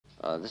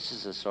This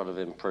is a sort of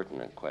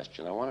impertinent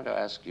question. I wanted to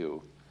ask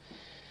you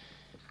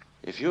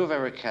if you have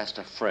ever cast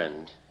a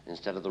friend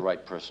instead of the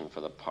right person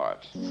for the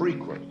part.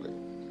 Frequently.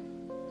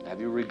 Have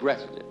you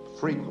regretted it?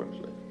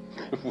 Frequently.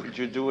 Would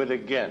you do it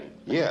again?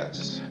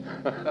 Yes.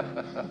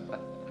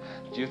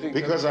 Do you think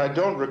Because I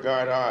don't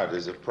regard art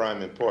as of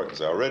prime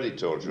importance. I already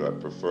told you I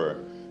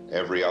prefer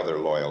every other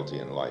loyalty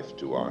in life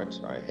to art.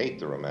 I hate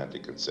the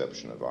romantic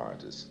conception of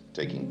art as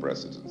taking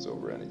precedence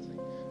over anything.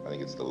 I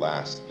think it's the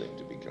last thing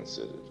to be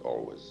considered,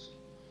 always.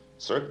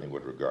 Certainly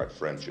would regard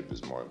friendship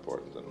as more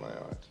important than my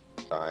art.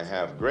 I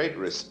have great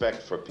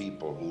respect for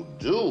people who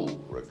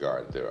do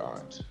regard their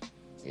art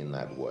in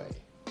that way.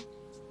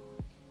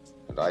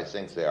 And I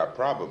think they are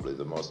probably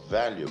the most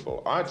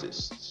valuable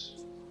artists.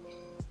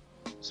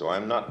 So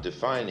I'm not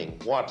defining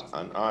what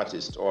an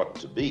artist ought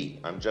to be.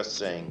 I'm just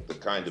saying the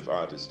kind of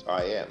artist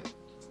I am.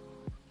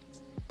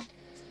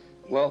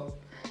 Well,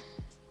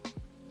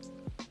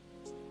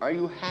 are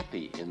you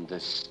happy in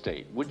this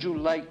state? Would you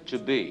like to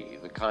be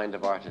the kind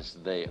of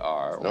artist they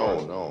are?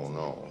 No,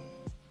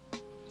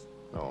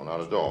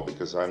 not at all,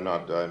 because I'm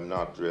not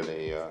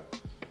really, you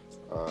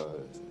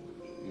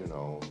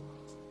know,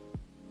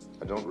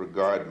 I don't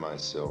regard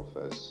myself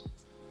as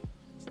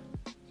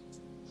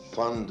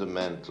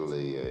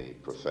fundamentally a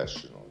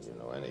professional, you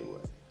know,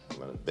 anyway.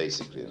 I'm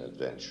basically an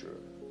adventurer.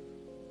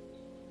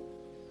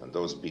 And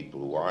those people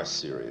who are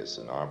serious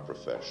and are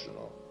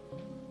professional,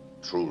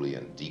 truly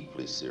and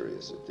deeply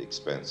serious at the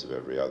expense of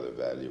every other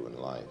value in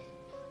life,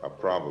 are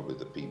probably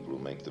the people who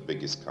make the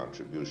biggest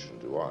contribution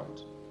to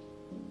art.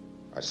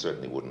 I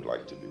certainly wouldn't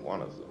like to be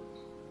one of them.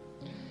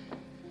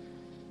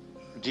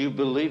 Do you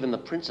believe in the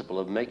principle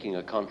of making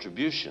a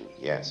contribution?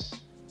 Yes.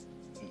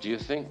 Do you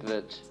think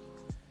that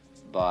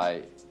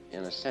by,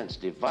 in a sense,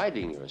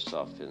 dividing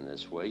yourself in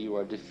this way, you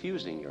are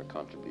diffusing your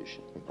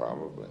contribution?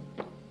 Probably.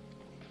 Do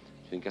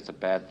you think that's a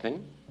bad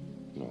thing?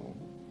 No,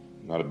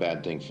 not a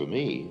bad thing for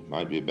me.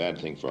 Might be a bad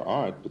thing for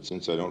art, but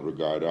since I don't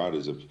regard art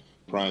as of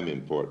prime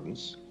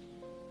importance,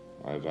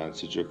 I've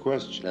answered your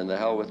question. Then the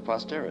hell with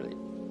posterity.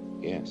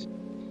 Yes.